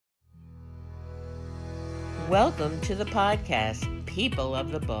Welcome to the podcast, People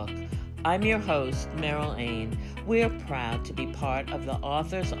of the Book. I'm your host, Meryl Ain. We're proud to be part of the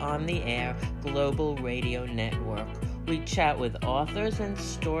Authors on the Air Global Radio Network. We chat with authors and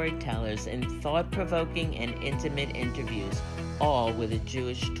storytellers in thought-provoking and intimate interviews, all with a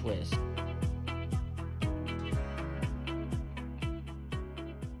Jewish twist.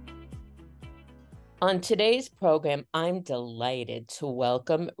 On today's program, I'm delighted to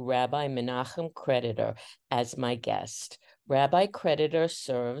welcome Rabbi Menachem Creditor as my guest. Rabbi Creditor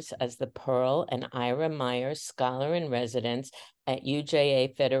serves as the Pearl and Ira Meyer Scholar in Residence at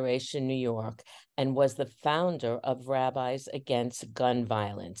UJA Federation New York and was the founder of Rabbis Against Gun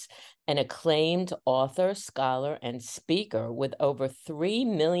Violence, an acclaimed author, scholar, and speaker with over 3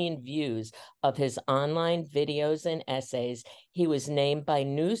 million views of his online videos and essays. He was named by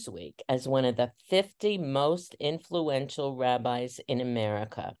Newsweek as one of the 50 most influential rabbis in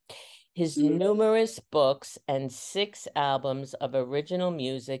America. His numerous books and 6 albums of original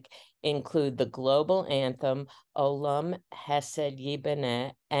music include the global anthem Olam Hesed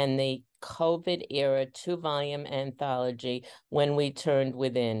Yibaneh and the COVID-era 2-volume anthology When We Turned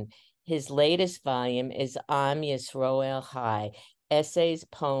Within. His latest volume is Am Yisrael Chai, Essays,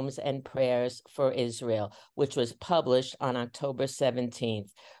 Poems, and Prayers for Israel, which was published on October 17th.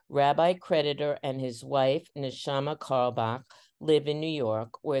 Rabbi Creditor and his wife, Neshama Carlbach, live in New York,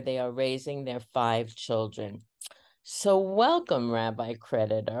 where they are raising their 5 children. So welcome, Rabbi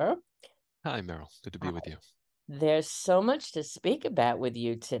Creditor. Hi, Meryl. Good to be with you. There's so much to speak about with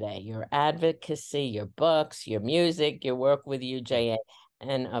you today. Your advocacy, your books, your music, your work with UJA,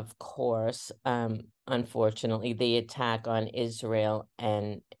 and of course, unfortunately, the attack on Israel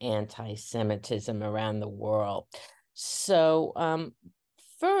and anti-Semitism around the world. So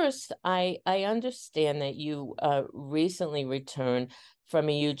first, I understand that you recently returned from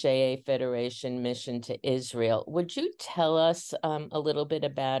a UJA Federation mission to Israel. Would you tell us a little bit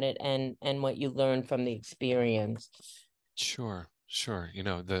about it and what you learned from the experience? Sure. You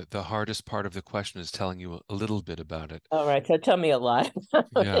know, the hardest part of the question is telling you a little bit about it. All right, so tell me a lot.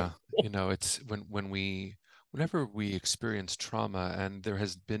 Yeah, you know, it's whenever we experience trauma, and there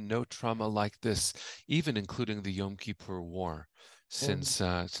has been no trauma like this, even including the Yom Kippur War, since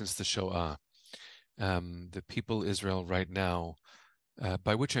the Shoah. The people Israel right now,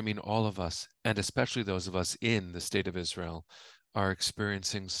 by which I mean all of us, and especially those of us in the state of Israel, are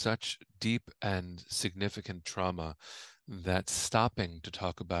experiencing such deep and significant trauma that stopping to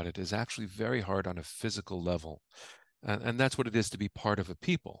talk about it is actually very hard on a physical level. And that's what it is to be part of a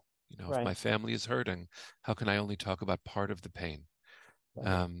people. You know, Right. If my family is hurting, how can I only talk about part of the pain?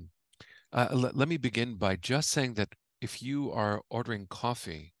 Right. Let me begin by just saying that if you are ordering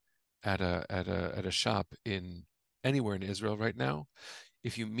coffee at a shop in anywhere in Israel right now,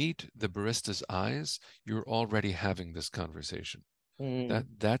 if you meet the barista's eyes, you're already having this conversation.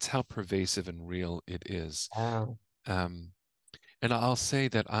 That's how pervasive and real it is. Wow. And I'll say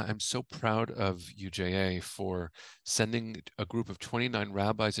that I'm so proud of UJA for sending a group of 29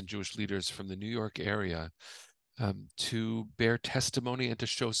 rabbis and Jewish leaders from the New York area to bear testimony and to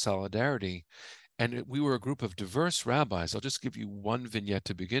show solidarity. And we were a group of diverse rabbis. I'll just give you one vignette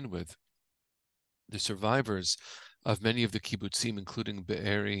to begin with. The survivors of many of the kibbutzim, including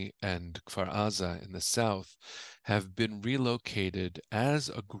Be'eri and Kfar Aza in the south, have been relocated as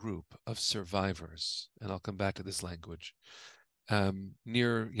a group of survivors, and I'll come back to this language,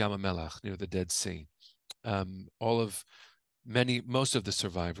 near Yam HaMelech, near the Dead Sea. Most of the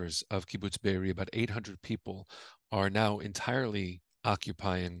survivors of Kibbutz Be'eri, about 800 people, are now entirely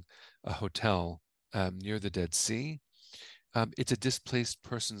occupying a hotel near the Dead Sea. It's a displaced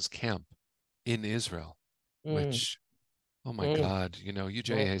persons camp in Israel, which, oh my God, you know,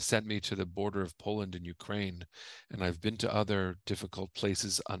 UJA has sent me to the border of Poland and Ukraine, and I've been to other difficult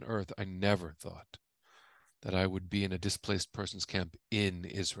places on earth. I never thought that I would be in a displaced persons camp in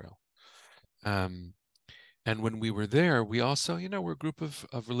Israel. And when we were there, we also, you know, we're a group of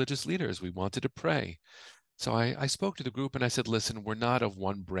religious leaders. We wanted to pray. So I spoke to the group and I said, listen, we're not of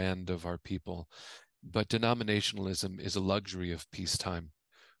one brand of our people, but denominationalism is a luxury of peacetime.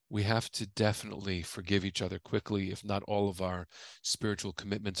 We have to definitely forgive each other quickly if not all of our spiritual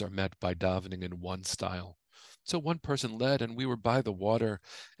commitments are met by davening in one style. So one person led, and we were by the water,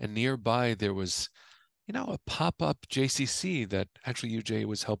 and nearby there was, you know, a pop-up JCC that actually UJ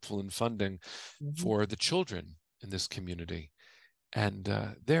was helpful in funding for the children in this community. And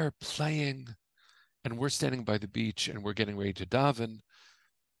they're playing, and we're standing by the beach, and we're getting ready to daven.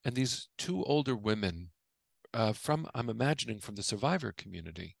 And these 2 older women I'm imagining from the survivor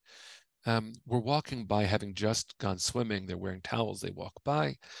community, were walking by, having just gone swimming. They're wearing towels. They walk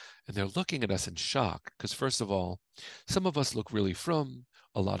by, and they're looking at us in shock because, first of all, some of us look really frum.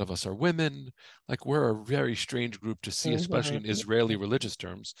 A lot of us are women. Like, we're a very strange group to see, especially in Mm-hmm. Israeli religious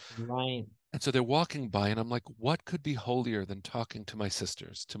terms. Right. And so they're walking by, and I'm like, what could be holier than talking to my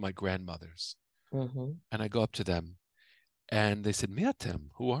sisters, to my grandmothers? Mm-hmm. And I go up to them, and they said, Miatem,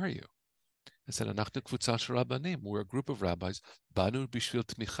 who are you? I said, Anachnu kvutzat shel rabbanim. We're a group of rabbis. Banu bishvil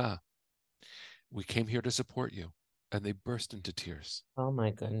tmicha. We came here to support you. And they burst into tears. Oh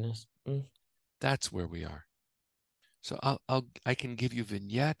my goodness. Mm. That's where we are. So I can give you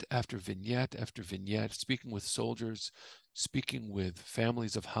vignette after vignette after vignette, speaking with soldiers, speaking with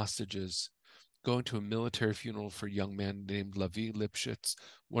families of hostages, going to a military funeral for a young man named Lavi Lipschitz,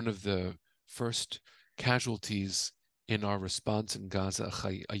 one of the first casualties in our response in Gaza,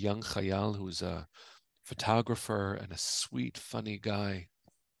 a young Chayal who's a photographer and a sweet, funny guy.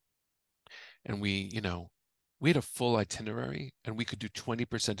 And we had a full itinerary and we could do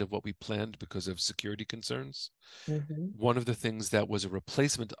 20% of what we planned because of security concerns. Mm-hmm. One of the things that was a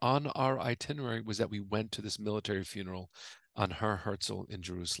replacement on our itinerary was that we went to this military funeral on Har Herzl in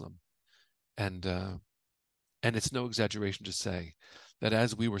Jerusalem. And it's no exaggeration to say that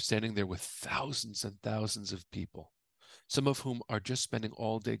as we were standing there with thousands and thousands of people, some of whom are just spending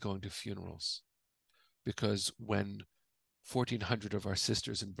all day going to funerals, because when 1,400 of our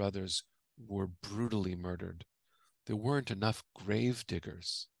sisters and brothers were brutally murdered, there weren't enough grave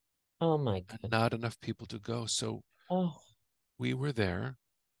diggers Oh my and goodness. not enough people to go. So Oh. we were there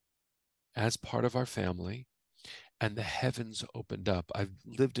as part of our family, and the heavens opened up. I've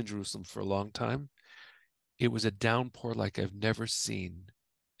lived in Jerusalem for a long time. It was a downpour like I've never seen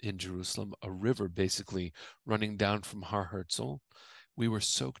in Jerusalem, a river basically running down from Har Herzl. We were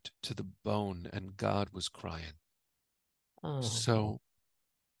soaked to the bone, and God was crying. Oh. So,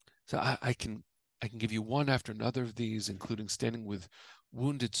 so I can give you one after another of these, including standing with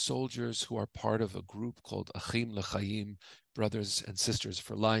wounded soldiers who are part of a group called Achim L'Chaim, Brothers and Sisters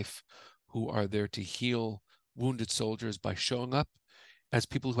for Life, who are there to heal wounded soldiers by showing up as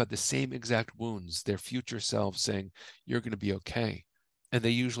people who had the same exact wounds, their future selves saying, you're going to be okay. And they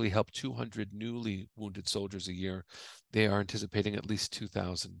usually help 200 newly wounded soldiers a year. They are anticipating at least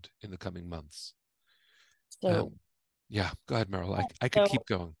 2,000 in the coming months. So, Yeah, go ahead, Meryl. I could so keep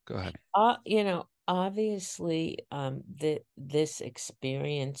going. Go ahead. obviously, this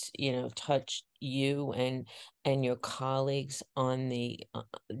experience, touched you and your colleagues on the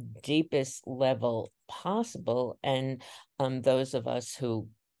deepest level possible, and those of us who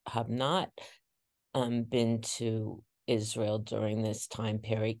have not been to Israel during this time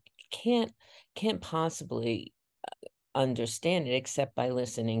period can't can't possibly understand it except by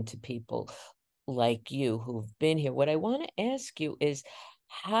listening to people like you who've been here. What I want to ask you is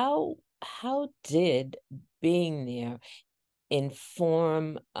how did being there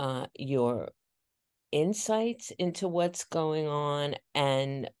inform your insights into what's going on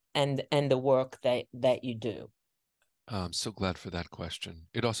and the work that you do? I'm so glad for that question.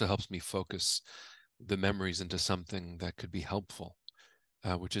 It also helps me focus the memories into something that could be helpful,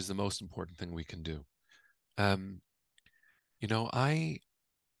 which is the most important thing we can do. Um, you know, I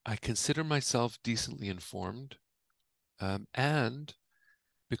consider myself decently informed, and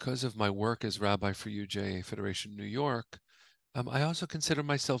because of my work as rabbi for UJA Federation New York, I also consider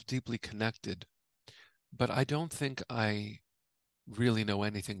myself deeply connected. But I don't think I really know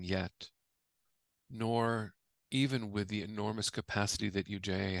anything yet, nor even with the enormous capacity that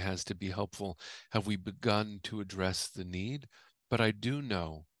UJA has to be helpful, have we begun to address the need. But I do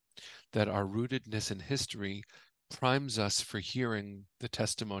know that our rootedness in history primes us for hearing the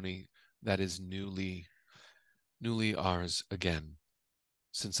testimony that is newly ours again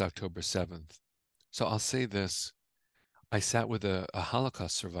since October 7th. So I'll say this. I sat with a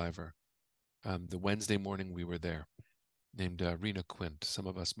Holocaust survivor the Wednesday morning we were there, named Rena Quint. Some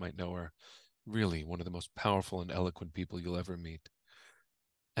of us might know her. Really one of the most powerful and eloquent people you'll ever meet.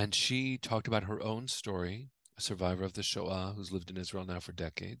 And she talked about her own story, a survivor of the Shoah who's lived in Israel now for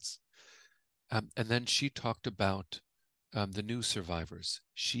decades. And then she talked about the new survivors.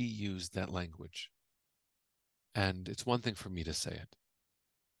 She used that language. And it's one thing for me to say it.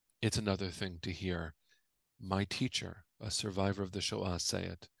 It's another thing to hear my teacher, a survivor of the Shoah, say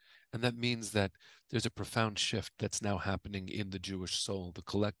it. And that means that there's a profound shift that's now happening in the Jewish soul, the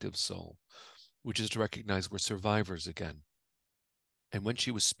collective soul, which is to recognize we're survivors again. And when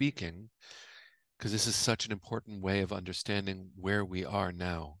she was speaking, because this is such an important way of understanding where we are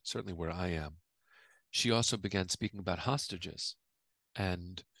now, certainly where I am, she also began speaking about hostages.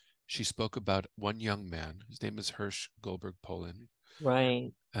 And she spoke about one young man, whose name is Hirsch Goldberg Polin,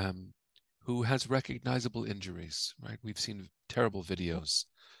 Right. um, who has recognizable injuries, right? We've seen terrible videos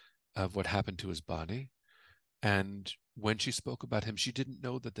of what happened to his body. And when she spoke about him, she didn't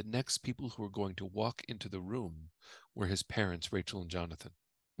know that the next people who were going to walk into the room were his parents, Rachel and Jonathan.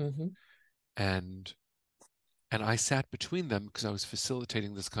 Mm-hmm. And and I sat between them because I was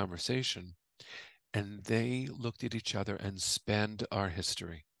facilitating this conversation, and they looked at each other and spanned our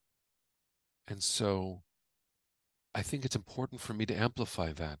history. And so I think it's important for me to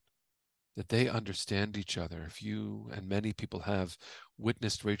amplify that they understand each other. If you and many people have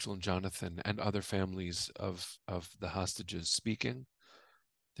witnessed Rachel and Jonathan and other families of the hostages speaking,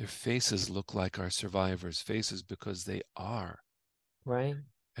 their faces look like our survivors' faces because they are. Right.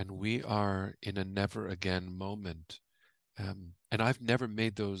 And we are in a never again moment. And I've never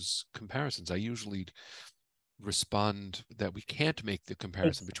made those comparisons. I usually respond that we can't make the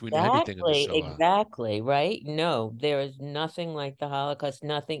comparison between anything and the Exactly, Shoah. exactly, right? No, there is nothing like the Holocaust,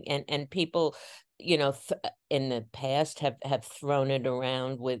 nothing, and people, in the past have thrown it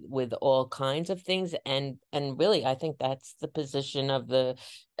around with all kinds of things, and really, I think that's the position of the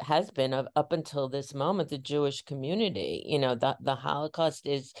has been of up until this moment, the Jewish community. The Holocaust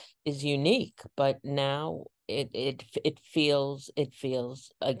is unique, but now it feels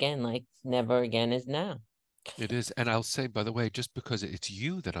again like never again is now. It is. And I'll say, by the way, just because it's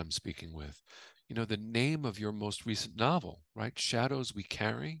you that I'm speaking with, the name of your most recent novel, right? Shadows We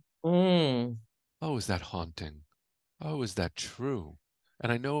Carry. Mm. Oh, is that haunting? Oh, is that true?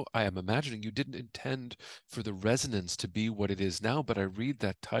 And I am imagining you didn't intend for the resonance to be what it is now, but I read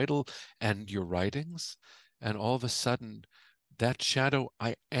that title and your writings, and all of a sudden, that shadow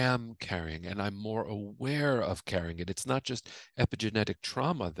I am carrying, and I'm more aware of carrying it. It's not just epigenetic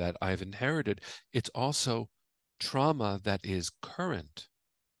trauma that I've inherited, it's also trauma that is current.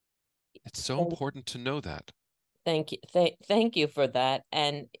 It's so important to know that. Thank you. Thank you for that.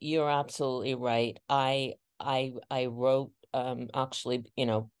 And you're absolutely right. I wrote actually,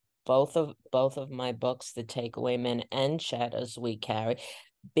 both of my books, The Takeaway Men and Shadows We Carry,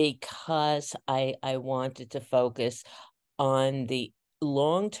 because I wanted to focus on the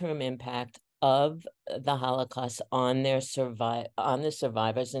long-term impact of the Holocaust on the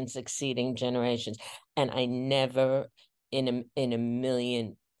survivors and succeeding generations. And I never in a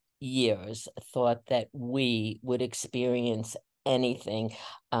million years thought that we would experience anything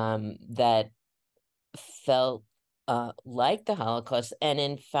that felt like the Holocaust. And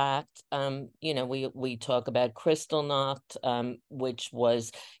in fact, we talk about Kristallnacht, which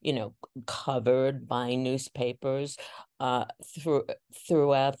was, covered by newspapers uh, through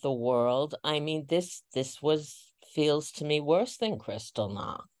throughout the world. I mean, this was feels to me worse than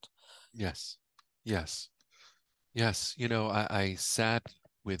Kristallnacht. Yes, yes, yes. I sat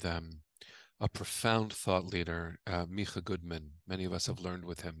with a profound thought leader, Micha Goodman. Many of us have learned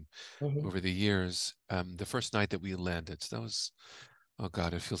with him Mhm. over the years. The first night that we landed, so that was, oh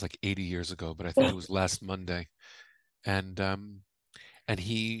God, it feels like 80 years ago, but I think it was last Monday. And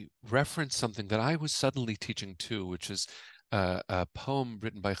he referenced something that I was suddenly teaching too, which is a poem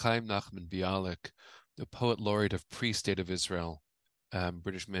written by Chaim Nachman Bialik, the poet laureate of pre-State of Israel,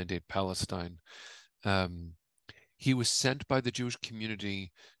 British Mandate Palestine. Um, he was sent by the Jewish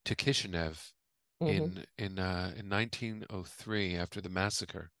community to Kishinev Mhm. in 1903 after the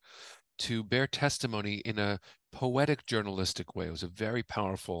massacre to bear testimony in a poetic journalistic way. It was a very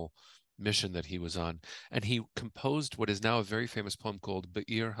powerful mission that he was on. And he composed what is now a very famous poem called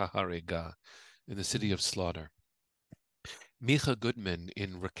Be'ir HaHarega, in the city of slaughter. Micha Goodman,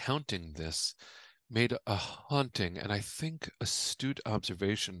 in recounting this, made a haunting and I think astute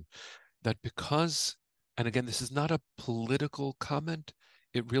observation that because, and again, this is not a political comment,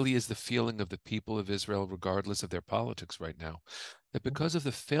 it really is the feeling of the people of Israel, regardless of their politics right now, that because of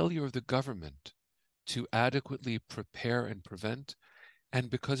the failure of the government to adequately prepare and prevent, and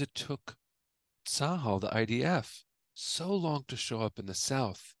because it took Tzahal, the IDF, so long to show up in the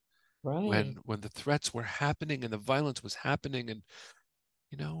South Right. when the threats were happening and the violence was happening, and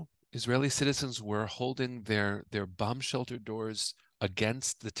Israeli citizens were holding their bomb shelter doors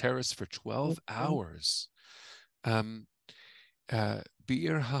against the terrorists for 12 Mhm. hours. Um,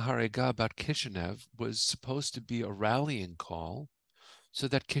 Be'er HaHarega about Kishinev was supposed to be a rallying call so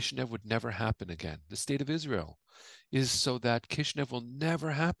that Kishinev would never happen again. The state of Israel is so that Kishinev will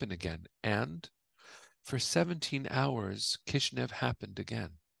never happen again. And for 17 hours, Kishinev happened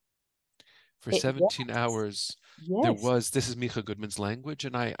again. For 17 Yes. hours, Yes. this is Micha Goodman's language,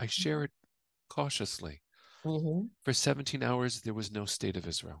 and I share it cautiously. Mhm. For 17 hours, there was no state of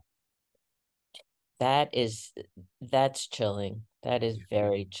Israel. That is that's chilling. That is Yeah.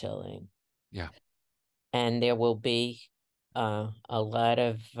 very chilling. Yeah. And there will be. a lot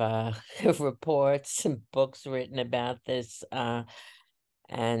of reports and books written about this,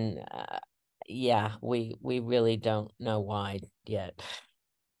 and yeah, we really don't know why yet.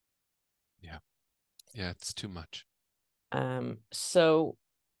 Yeah. Yeah, it's too much. So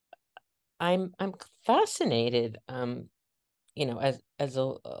I'm fascinated, as a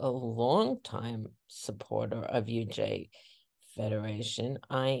long time supporter of UJ Federation.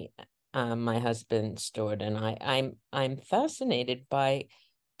 My husband Stuart and I'm fascinated by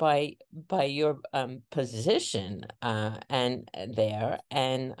your position and there,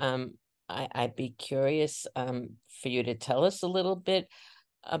 and I'd be curious for you to tell us a little bit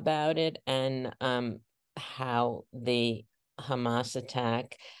about it, and how the Hamas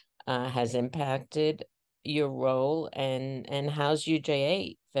attack has impacted your role, and how's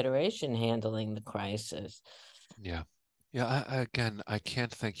UJA Federation handling the crisis? Yeah. Yeah, again, I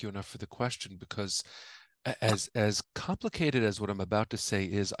can't thank you enough for the question because as complicated as what I'm about to say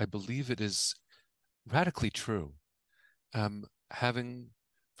is, I believe it is radically true. Having,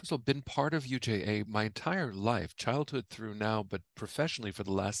 first of all, been part of UJA my entire life, childhood through now, but professionally for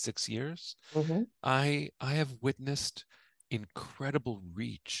the last 6 years, Mm-hmm. I have witnessed incredible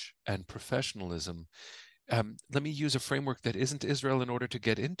reach and professionalism. Let me use a framework that isn't Israel in order to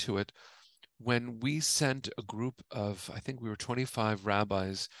get into it. When we sent a group of, I think we were 25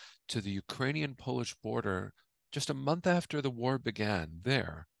 rabbis to the Ukrainian-Polish border just a month after the war began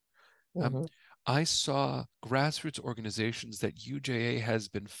there, um, Mm-hmm. I saw grassroots organizations that UJA has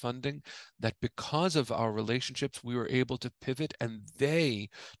been funding that because of our relationships, we were able to pivot and they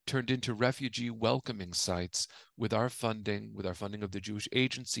turned into refugee welcoming sites with our funding of the Jewish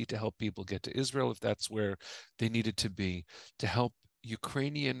Agency to help people get to Israel if that's where they needed to be, to help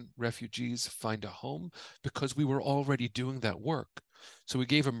Ukrainian refugees find a home because we were already doing that work. So we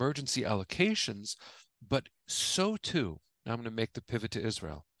gave emergency allocations, but so too, now I'm going to make the pivot to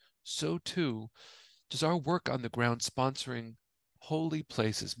Israel. So too does our work on the ground sponsoring holy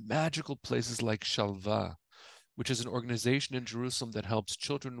places, magical places like Shalva, which is an organization in Jerusalem that helps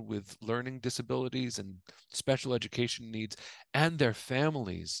children with learning disabilities and special education needs and their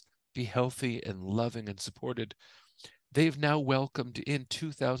families be healthy and loving and supported. They've now welcomed in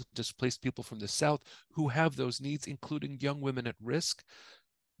 2,000 displaced people from the South who have those needs, including young women at risk.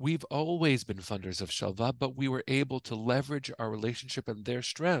 We've always been funders of Shalva, but we were able to leverage our relationship and their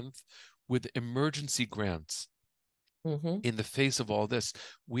strength with emergency grants. Mm-hmm. In the face of all this,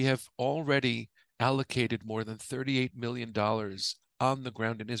 we have already allocated more than $38 million on the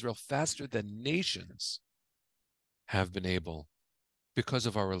ground in Israel faster than nations have been able because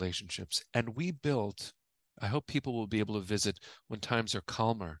of our relationships. And we built, I hope people will be able to visit when times are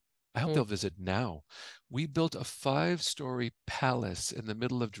calmer. I hope they'll visit now. We built a 5-story palace in the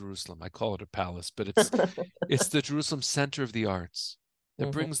middle of Jerusalem. I call it a palace, but it's the Jerusalem Center of the Arts that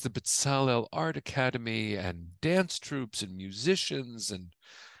Mm-hmm. brings the Bezalel Art Academy and dance troupes and musicians,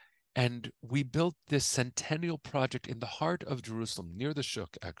 and we built this centennial project in the heart of Jerusalem, near the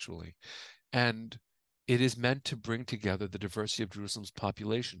Shuk, actually. And it is meant to bring together the diversity of Jerusalem's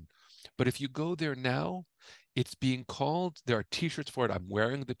population. But if you go there now, it's being called, there are t-shirts for it. I'm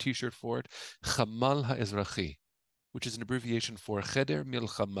wearing the t-shirt for it, Chamal HaEzrachi, which is an abbreviation for Cheder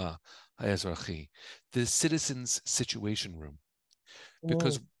Milchama HaEzrachi, the citizens' situation room.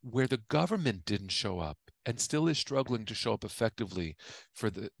 Because Mm-hmm. where the government didn't show up and still is struggling to show up effectively for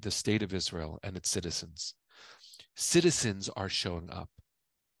the state of Israel and its citizens, citizens are showing up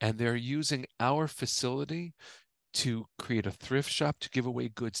and they're using our facility to create a thrift shop to give away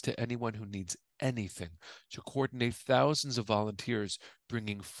goods to anyone who needs anything, to coordinate thousands of volunteers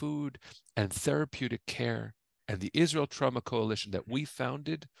bringing food and therapeutic care. And the Israel Trauma Coalition that we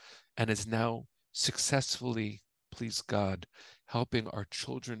founded and is now successfully, please God, helping our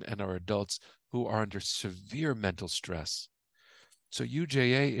children and our adults who are under severe mental stress. So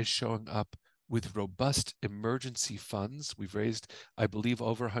UJA is showing up with robust emergency funds. We've raised, I believe,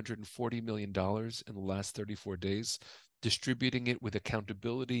 over $140 million in the last 34 days, distributing it with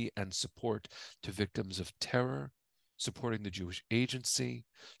accountability and support to victims of terror, supporting the Jewish Agency,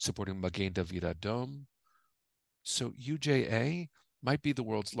 supporting Magen David Adom. So UJA might be the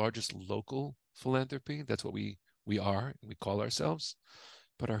world's largest local philanthropy. That's what we are and we call ourselves.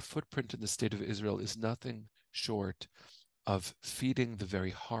 But our footprint in the state of Israel is nothing short of feeding the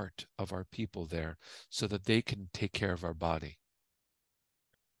very heart of our people there so that they can take care of our body.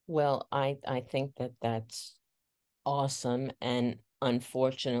 Well, I think that that's awesome, and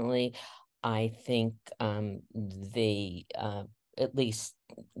unfortunately, I think the at least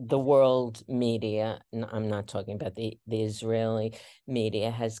the world media, I'm not talking about the Israeli media,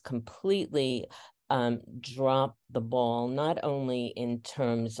 has completely dropped the ball, not only in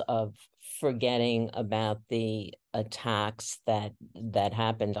terms of forgetting about the attacks that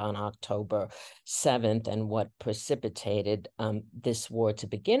happened on October 7th and what precipitated this war to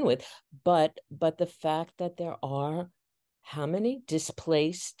begin with, but the fact that there are how many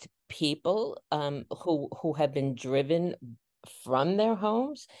displaced people who have been driven from their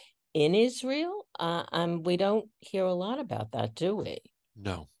homes in Israel. We don't hear a lot about that, do we?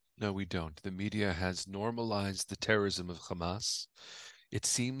 No, no, we don't. The media has normalized the terrorism of Hamas. It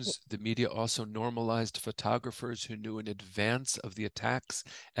seems the media also normalized photographers who knew in advance of the attacks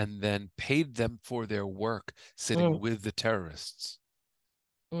and then paid them for their work sitting Mm, with the terrorists,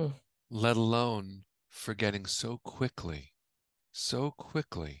 mm. let alone forgetting so quickly,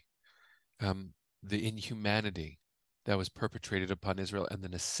 the inhumanity that was perpetrated upon Israel and the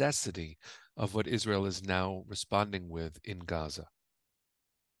necessity of what Israel is now responding with in Gaza.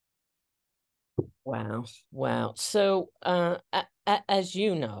 Wow, wow. So, as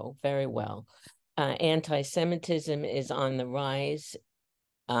you know very well, anti-Semitism is on the rise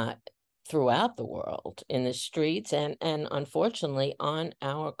uh, throughout the world in the streets and unfortunately on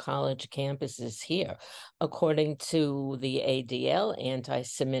our college campuses here. According to the ADL,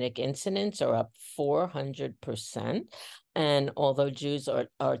 anti-Semitic incidents are up 400%. And although Jews are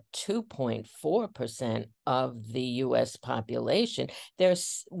 2.4% of the US population,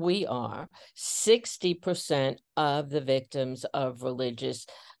 we are 60% of the victims of religious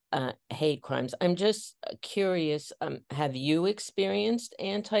hate crimes. I'm just curious, have you experienced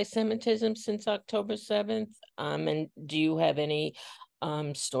anti-Semitism since October 7th? And do you have any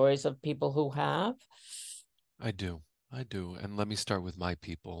stories of people who have? I do. I do. And let me start with my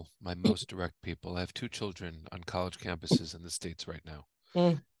people, my most direct people. I have two children on college campuses in the States right now.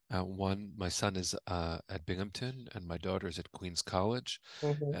 Mm, My son is at Binghamton, and my daughter is at Queens College.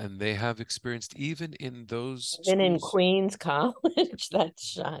 mhm. And they have experienced, even in those Been in schools, Queens College. That's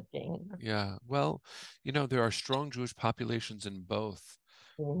shocking. yeah, well, there are strong Jewish populations in both,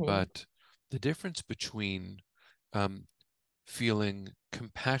 Mhm, but the difference between um, feeling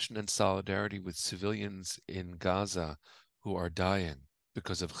compassion and solidarity with civilians in Gaza who are dying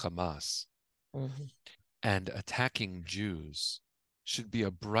because of Hamas mhm, and attacking Jews should be a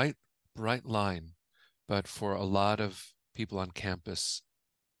bright, bright line. But for a lot of people on campus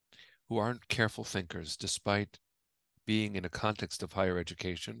who aren't careful thinkers, despite being in a context of higher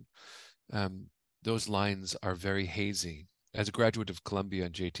education, um, those lines are very hazy. As a graduate of Columbia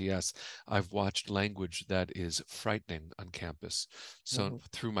and JTS, I've watched language that is frightening on campus. So mhm,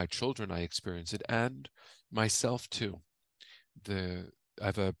 through my children, I experience it, and myself too. The I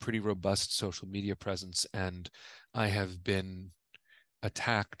have a pretty robust social media presence, and I have been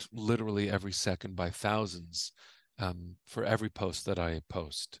attacked literally every second by thousands for every post that I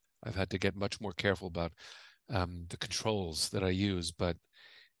post. I've had to get much more careful about the controls that I use, but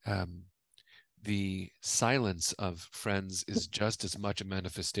um, the silence of friends is just as much a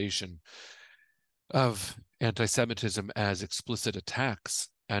manifestation of anti-Semitism as explicit attacks.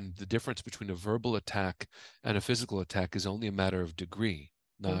 And the difference between a verbal attack and a physical attack is only a matter of degree,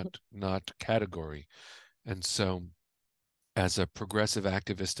 mhm, not category. And so, as a progressive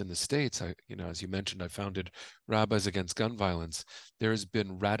activist in the States, as you mentioned, I founded Rabbis Against Gun Violence. There has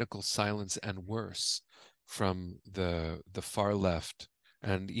been radical silence and worse from the far left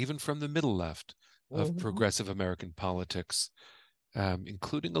and even from the middle left of mhm. progressive American politics,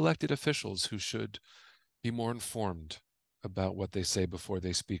 including elected officials who should be more informed about what they say before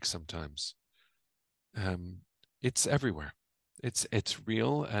they speak sometimes. Um, it's everywhere. It's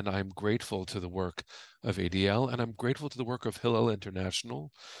real, and I'm grateful to the work of ADL, and I'm grateful to the work of Hillel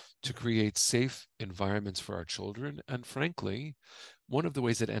International to create safe environments for our children. And frankly, one of the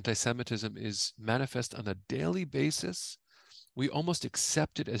ways that anti-Semitism is manifest on a daily basis, we almost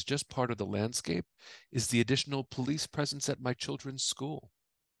accept it as just part of the landscape, is the additional police presence at my children's school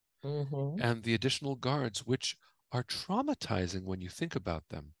Mhm. and the additional guards, which are traumatizing when you think about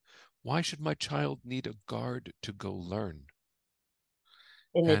them. Why should my child need a guard to go learn?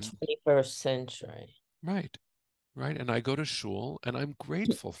 In the And 21st century. right, right. And I go to shul and I'm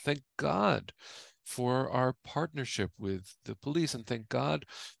grateful. Thank God for our partnership with the police, and thank God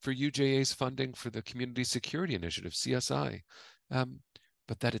for UJA's funding for the Community Security Initiative, CSI. Um,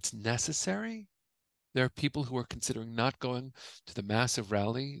 but that it's necessary. There are people who are considering not going to the massive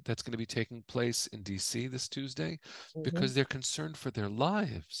rally that's going to be taking place in DC this Tuesday Mhm, because they're concerned for their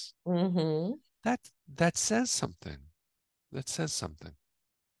lives. mhm. That says something. That says something.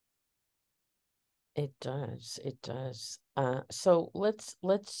 It does. It does. So let's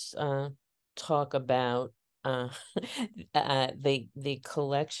talk about uh, the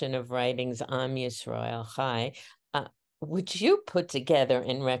collection of writings on Yisrael Chai, which you put together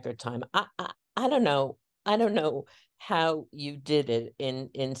in record time. I don't know. I don't know how you did it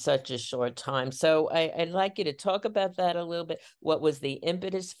in such a short time. So I'd like you to talk about that a little bit. What was the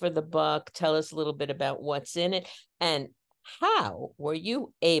impetus for the book? Tell us a little bit about what's in it, and how were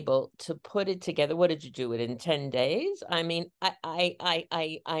you able to put it together? What did you do it in 10 days? I mean,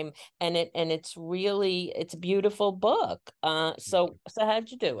 I'm and it's really it's a beautiful book. Thank you. So how'd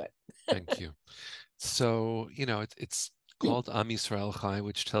you do it? Thank you. So, it's called Am Yisrael Chai,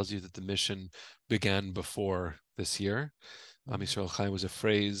 which tells you that the mission began before this year. Am Yisrael Chai was a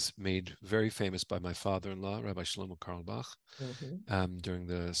phrase made very famous by my father-in-law, Rabbi Shlomo Carlebach, Mhm. during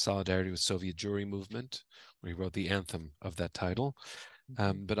the Solidarity with Soviet Jewry movement, where he wrote the anthem of that title.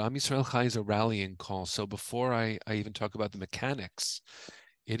 Mhm. But Am Yisrael Chai is a rallying call. So before I even talk about the mechanics,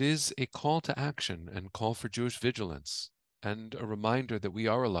 it is a call to action and call for Jewish vigilance and a reminder that we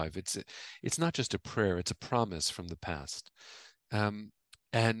are alive. It's not just a prayer, it's a promise from the past. Um,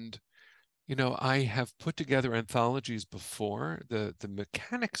 and I have put together anthologies before. The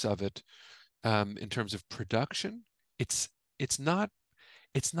mechanics of it, in terms of production, it's it's not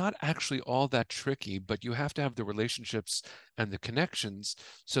it's not actually all that tricky, but you have to have the relationships and the connections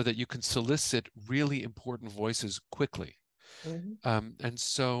so that you can solicit really important voices quickly. Mhm. And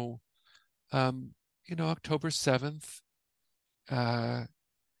so, um, October 7th, uh,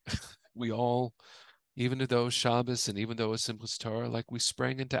 we all, even though Shabbos and even though it's Simchas Torah, like we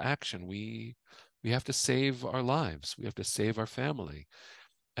sprang into action. We have to save our lives. We have to save our family.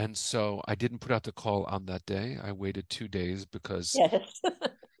 And so I didn't put out the call on that day. I waited 2 days because Yes.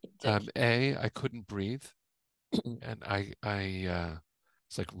 You did. I couldn't breathe. And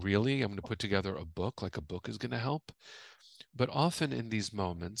it's like, really? I'm going to put together a book, like a book is going to help. But often in these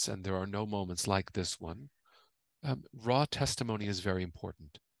moments, and there are no moments like this one, raw testimony is very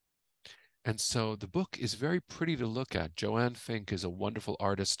important. And so the book is very pretty to look at. Joanne Fink is a wonderful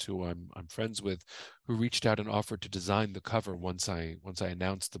artist who I'm friends with, who reached out and offered to design the cover once I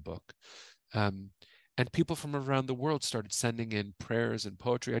announced the book. Um, and people from around the world started sending in prayers and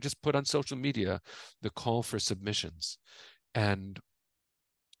poetry. I just put on social media the call for submissions. And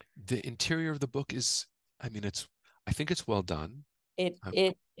the interior of the book is, I mean, I think it's well done, It um,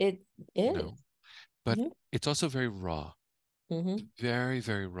 it it you is. know, but Mhm. it's also very raw. Mhm. Very,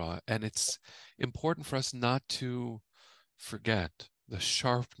 very raw. And it's important for us not to forget the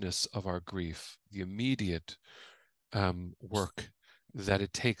sharpness of our grief, the immediate work that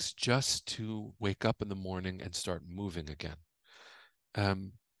it takes just to wake up in the morning and start moving again.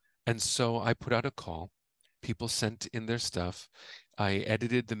 Um, and so I put out a call. People sent in their stuff. I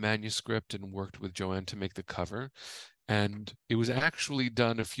edited the manuscript and worked with Joanne to make the cover. And it was actually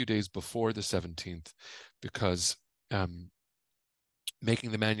done a few days before the 17th because um,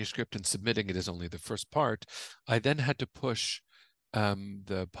 making the manuscript and submitting it is only the first part. I then had to push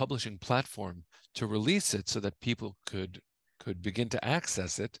the publishing platform to release it so that people could begin to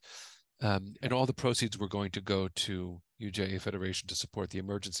access it. And all the proceeds were going to go to UJA Federation to support the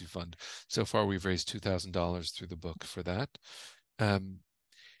emergency fund. So far, we've raised $2,000 through the book for that. Um,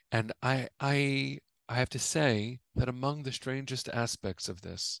 and I have to say that among the strangest aspects of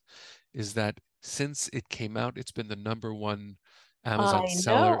this is that since it came out, it's been the #1 Amazon I know.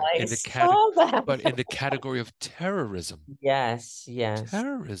 seller I saw but that. in the category of terrorism. Yes, yes.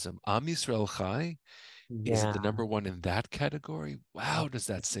 Terrorism. Am Yisrael Chai is Yeah. the #1 in that category. Wow, does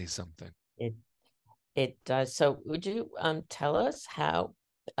that say something? It it does. So would you tell us how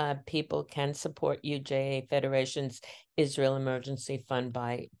people can support UJA Federation's Israel Emergency Fund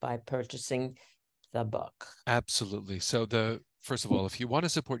by purchasing the book? Absolutely. So first of all, if you want to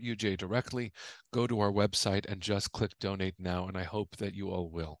support UJ directly, go to our website and just click donate now, and I hope that you all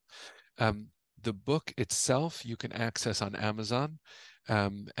will. Um, the book itself you can access on Amazon,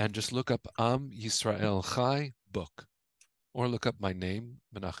 and just look up Am Yisrael Chai book, or look up my name,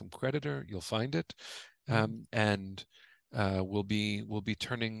 Menachem Creditor. You'll find it, and we'll be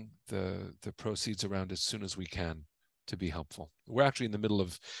turning the proceeds around as soon as we can to be helpful. We're actually in the middle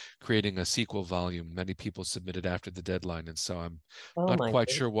of creating a sequel volume. Many people submitted after the deadline, and so I'm Oh not my quite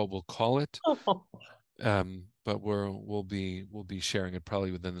goodness. sure what we'll call it, but we'll be sharing it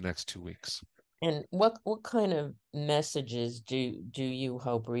probably within the next 2 weeks. And what kind of messages do you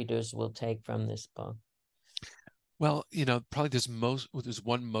hope readers will take from this book? Well, probably there's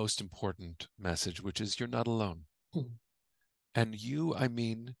one most important message, which is you're not alone. And you, I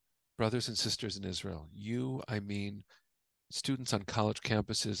mean, brothers and sisters in Israel. You, I mean, students on college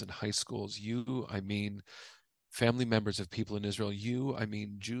campuses and high schools. You, I mean, family members of people in Israel. You, I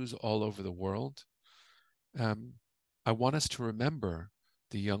mean, Jews all over the world. I want us to remember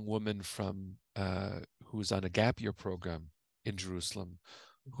the young woman from who was on a gap year program in Jerusalem,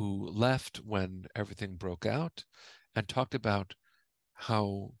 who left when everything broke out, and talked about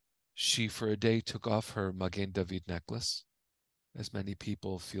how she for a day took off her Magen David necklace, as many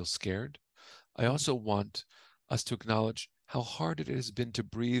people feel scared. I also want us to acknowledge how hard it has been to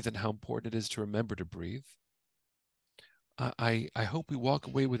breathe and how important it is to remember to breathe. I hope we walk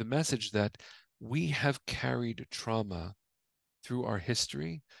away with a message that we have carried trauma through our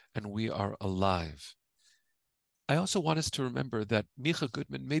history and we are alive. I also want us to remember that Micha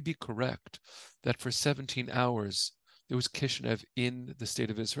Goodman may be correct that for 17 hours there was Kishinev in the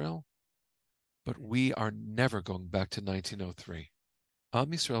state of Israel, but we are never going back to 1903.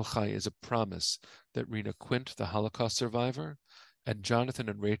 Yisrael Chai is a promise that Rena Quint, the Holocaust survivor, and Jonathan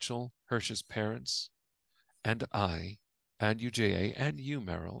and Rachel, Hirsch's parents, and I, and UJA, and you,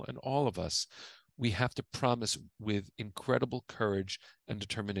 Meryl, and all of us, we have to promise with incredible courage and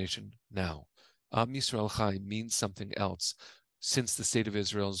determination now. Yisrael Chai means something else since the state of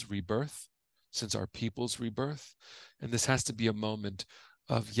Israel's rebirth, since our people's rebirth. And this has to be a moment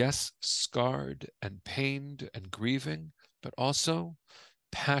of, yes, scarred and pained and grieving, but also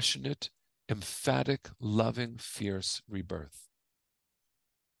passionate, emphatic, loving, fierce rebirth.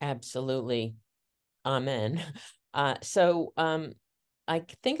 Absolutely. Amen. I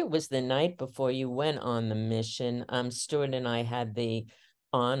think it was the night before you went on the mission. Stuart and I had the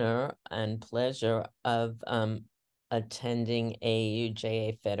honor and pleasure of attending a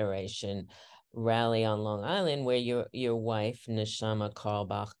UJA Federation rally on Long Island where your wife, Neshama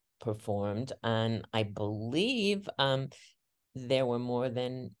Karlbach, performed. And I believe there were more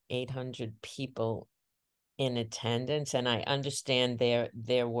than 800 people in attendance, and I understand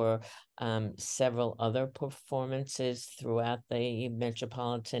there were several other performances throughout the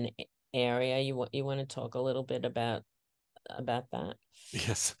metropolitan area. You want to talk a little bit about that?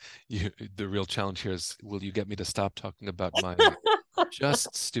 Yes, the real challenge here is, will you get me to stop talking about my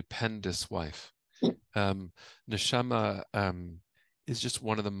just stupendous wife? Neshama is just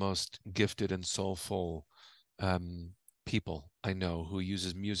one of the most gifted and soulful people I know, who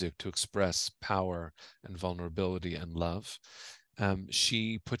uses music to express power and vulnerability and love.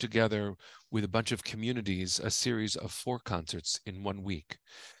 She put together with a bunch of communities a series of 4 concerts in 1 week.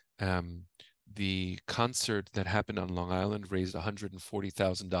 The concert that happened on Long Island raised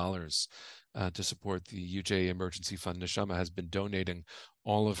 $140,000 to support the UJ Emergency Fund. Neshama has been donating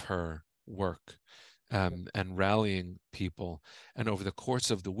all of her work and rallying people. And over the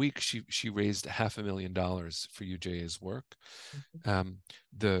course of the week, she raised $500,000 for UJA's work.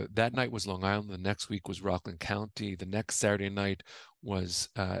 That night was Long Island. The next week was Rockland County. The next Saturday night was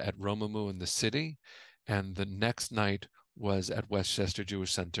at Romamu in the city. And the next night was at Westchester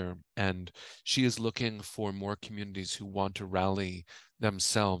Jewish Center. And she is looking for more communities who want to rally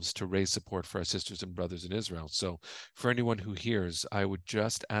themselves to raise support for our sisters and brothers in Israel. So for anyone who hears, I would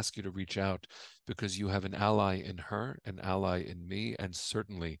just ask you to reach out, because you have an ally in her, an ally in me, and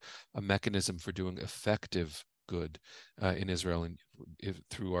certainly a mechanism for doing effective good in Israel and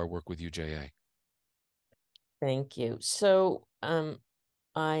through our work with UJA. Thank you. So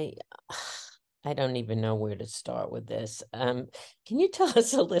I I don't even know where to start with this. Can you tell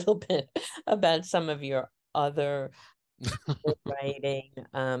us a little bit about some of your other writing?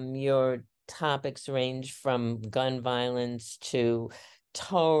 Your topics range from gun violence to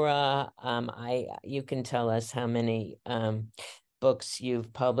Torah. You can tell us how many books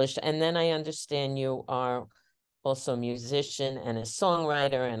you've published, and then I understand you are also a musician and a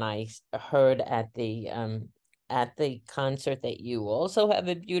songwriter. And I heard at the concert that you also have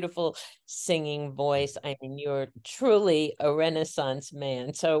a beautiful singing voice. I mean, you're truly a Renaissance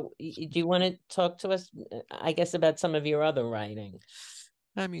man. So do you want to talk to us, I guess, about some of your other writing?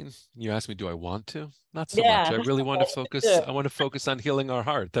 I mean, you asked me, do I want to? Not so much. Yeah. I really want to focus. I want to focus on healing our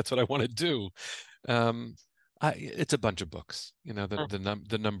heart. That's what I want to do. Um, it's a bunch of books. You know,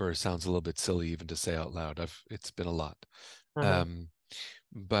 the number sounds a little bit silly even to say out loud. It's been a lot. Uh-huh.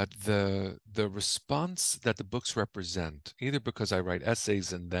 But the response that the books represent, either because I write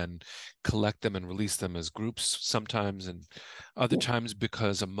essays and then collect them and release them as groups sometimes, and other times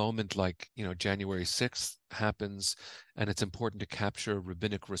because a moment like, January 6th happens and it's important to capture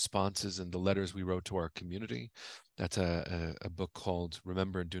rabbinic responses in the letters we wrote to our community. That's a book called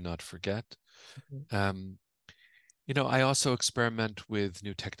Remember and Do Not Forget. I also experiment with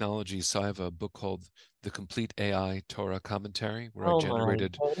new technologies. So I have a book called The Complete AI Torah Commentary, where I Oh my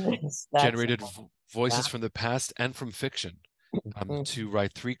goodness, that's generated voices yeah. from the past and from fiction to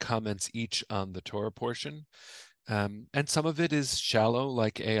write 3 comments each on the Torah portion. And some of it is shallow,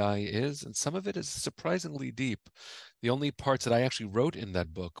 like AI is, and some of it is surprisingly deep. The only parts that I actually wrote in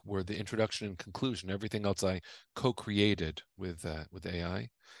that book were the introduction and conclusion. Everything else I co-created with AI.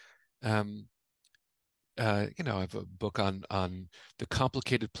 Um, I have a book on the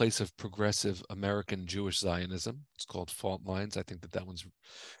complicated place of progressive American Jewish Zionism. It's called Fault Lines. I think that one's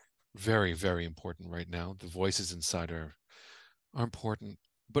very, very important right now. The voices inside are important,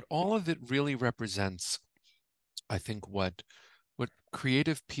 but all of it really represents, I think, what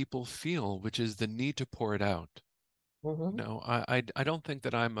creative people feel, which is the need to pour it out. Mm-hmm. No, I don't think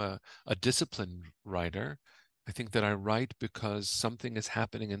that I'm a disciplined writer. I think that I write because something is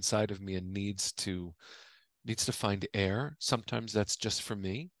happening inside of me and needs to find air. Sometimes that's just for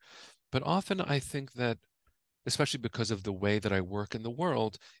me, but often I think that, especially because of the way that I work in the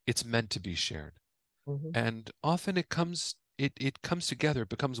world, it's meant to be shared. Mm-hmm. And often it comes together, it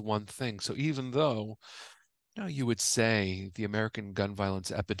becomes one thing. So even though you would say the American gun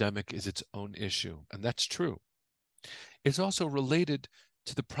violence epidemic is its own issue, and that's true, it's also related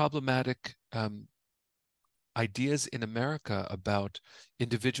to the problematic ideas in America about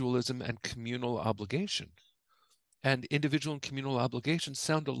individualism and communal obligation. And individual and communal obligations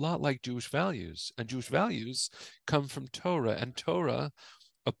sound a lot like Jewish values, and Jewish values come from Torah, and Torah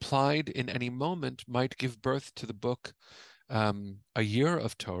applied in any moment might give birth to the book A Year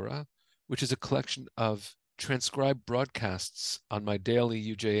of Torah, which is a collection of transcribed broadcasts on my daily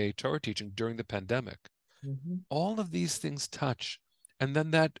UJA Torah teaching during the pandemic. Mm-hmm. All of these things touch. And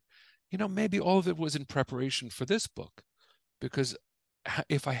then that, maybe all of it was in preparation for this book, because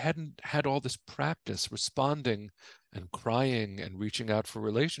if I hadn't had all this practice responding and crying and reaching out for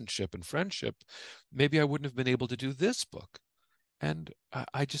relationship and friendship, maybe I wouldn't have been able to do this book. And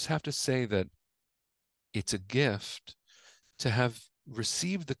I just have to say that it's a gift to have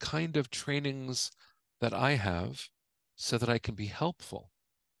received the kind of trainings that I have so that I can be helpful,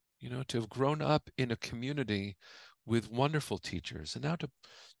 to have grown up in a community with wonderful teachers, and now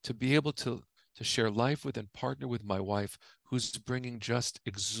to be able to share life with and partner with my wife, who's bringing just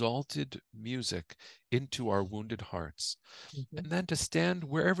exalted music into our wounded hearts. Mm-hmm. And then to stand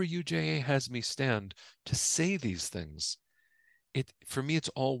wherever UJA has me stand, to say these things. For me, it's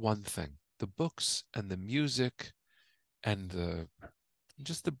all one thing. The books and the music and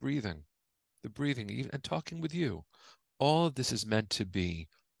just the breathing, and talking with you. All of this is meant to be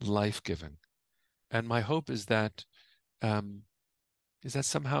life-giving. And my hope is that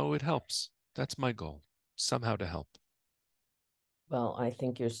somehow it helps. That's my goal, somehow to help. Well, I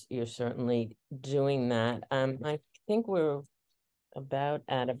think you're certainly doing that. I think we're about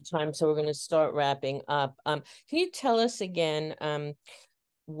out of time, so we're going to start wrapping up. Can you tell us again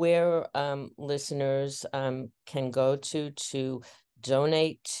where listeners can go to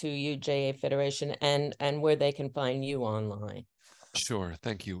donate to UJA Federation, and where they can find you online? Sure,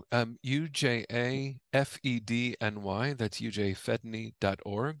 thank you. UJAFEDNY, that's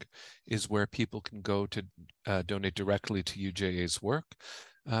ujfedny.org, is where people can go to donate directly to UJA's work.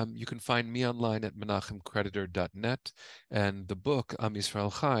 You can find me online at menachemcreditor.net, and the book,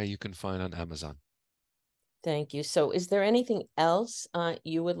 Yisrael Chai, you can find on Amazon. Thank you. So is there anything else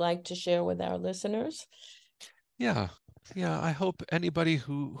you would like to share with our listeners? Yeah, I hope anybody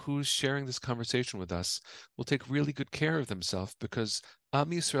who's sharing this conversation with us will take really good care of themselves, because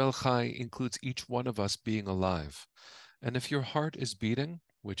Yisrael Chai includes each one of us being alive. And if your heart is beating,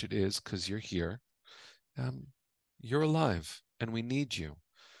 which it is because you're here, you're alive and we need you,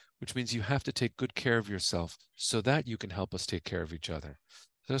 which means you have to take good care of yourself so that you can help us take care of each other.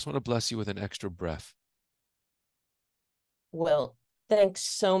 So I just want to bless you with an extra breath. Well, thanks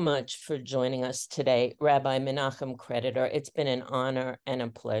so much for joining us today, Rabbi Menachem Creditor. It's been an honor and a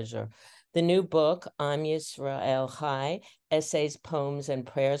pleasure. The new book, Am Yisrael Chai, Essays, Poems, and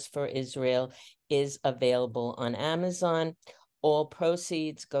Prayers for Israel, is available on Amazon. All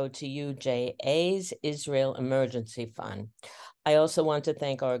proceeds go to UJA's Israel Emergency Fund. I also want to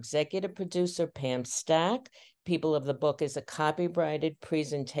thank our executive producer, Pam Stack. People of the Book is a copyrighted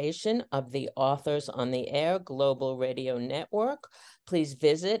presentation of the Authors on the Air Global Radio Network. Please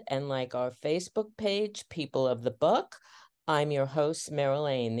visit and like our Facebook page, People of the Book. I'm your host, Meryl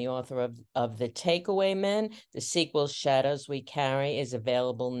Lane, the author of The Takeaway Men. The sequel, Shadows We Carry, is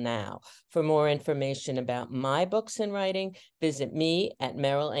available now. For more information about my books and writing, visit me at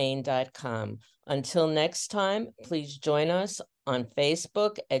meryllane.com. Until next time, please join us on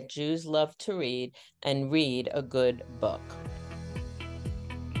Facebook at Jews Love to Read and read a good book.